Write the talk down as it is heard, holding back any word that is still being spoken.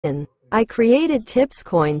I created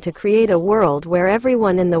tipscoin to create a world where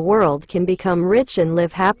everyone in the world can become rich and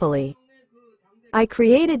live happily. I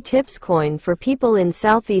created tipscoin for people in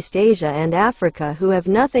Southeast Asia and Africa who have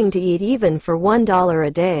nothing to eat even for $1 a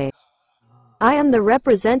day. I am the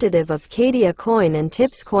representative of Katia Coin and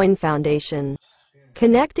Tipscoin Foundation.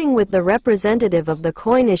 Connecting with the representative of the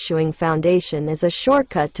Coin Issuing Foundation is a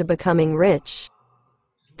shortcut to becoming rich.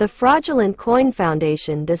 The fraudulent Coin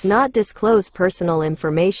Foundation does not disclose personal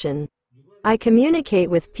information. I communicate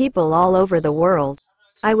with people all over the world.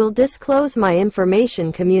 I will disclose my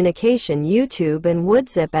information communication YouTube and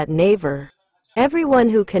WhatsApp at Naver. Everyone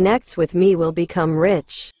who connects with me will become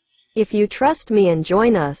rich. If you trust me and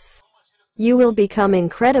join us, you will become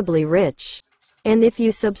incredibly rich. And if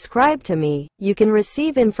you subscribe to me, you can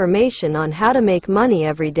receive information on how to make money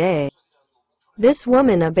every day. This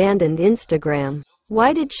woman abandoned Instagram.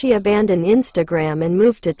 Why did she abandon Instagram and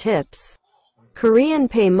move to Tips? Korean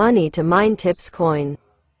pay money to mine Tipscoin.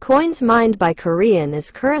 Coins mined by Korean is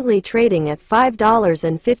currently trading at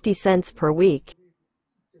 $5.50 per week.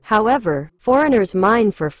 However, foreigners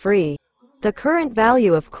mine for free. The current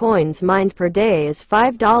value of coins mined per day is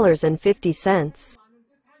 $5.50.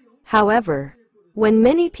 However, when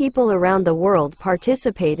many people around the world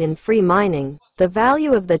participate in free mining, the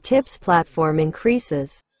value of the Tips platform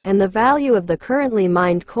increases, and the value of the currently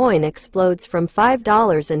mined coin explodes from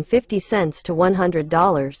 $5.50 to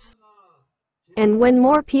 $100. And when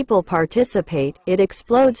more people participate, it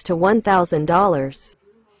explodes to $1,000.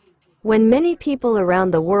 When many people around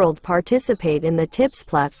the world participate in the Tips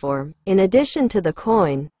platform, in addition to the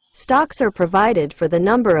coin, stocks are provided for the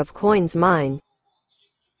number of coins mined.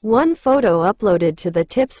 One photo uploaded to the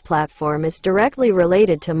Tips platform is directly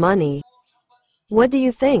related to money. What do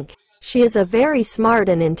you think? She is a very smart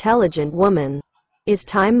and intelligent woman. Is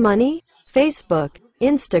time money? Facebook,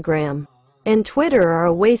 Instagram, and Twitter are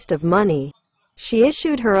a waste of money. She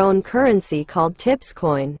issued her own currency called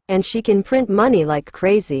Tipscoin, and she can print money like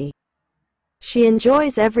crazy. She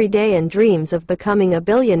enjoys every day and dreams of becoming a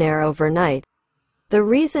billionaire overnight. The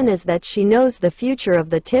reason is that she knows the future of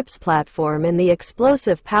the Tips platform and the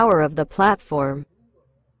explosive power of the platform.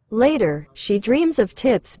 Later, she dreams of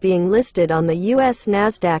Tips being listed on the US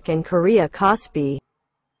Nasdaq and Korea Kospi.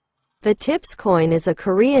 The Tips coin is a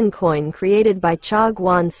Korean coin created by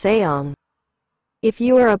Cha-Gwan Seong. If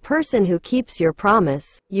you are a person who keeps your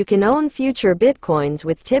promise, you can own future bitcoins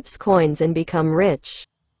with Tips coins and become rich.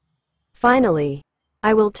 Finally,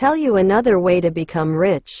 I will tell you another way to become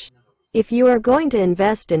rich. If you are going to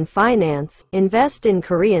invest in finance, invest in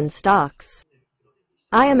Korean stocks.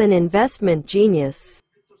 I am an investment genius.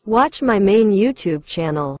 Watch my main YouTube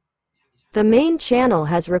channel. The main channel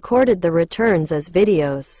has recorded the returns as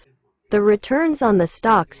videos. The returns on the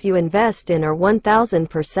stocks you invest in are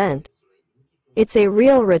 1000%. It's a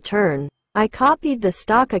real return. I copied the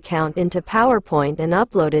stock account into PowerPoint and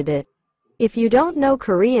uploaded it. If you don't know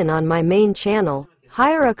Korean on my main channel,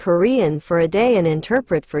 hire a Korean for a day and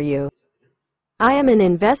interpret for you. I am an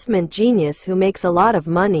investment genius who makes a lot of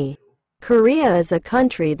money. Korea is a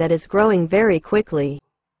country that is growing very quickly.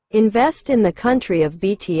 Invest in the country of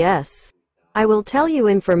BTS. I will tell you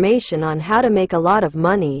information on how to make a lot of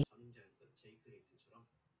money.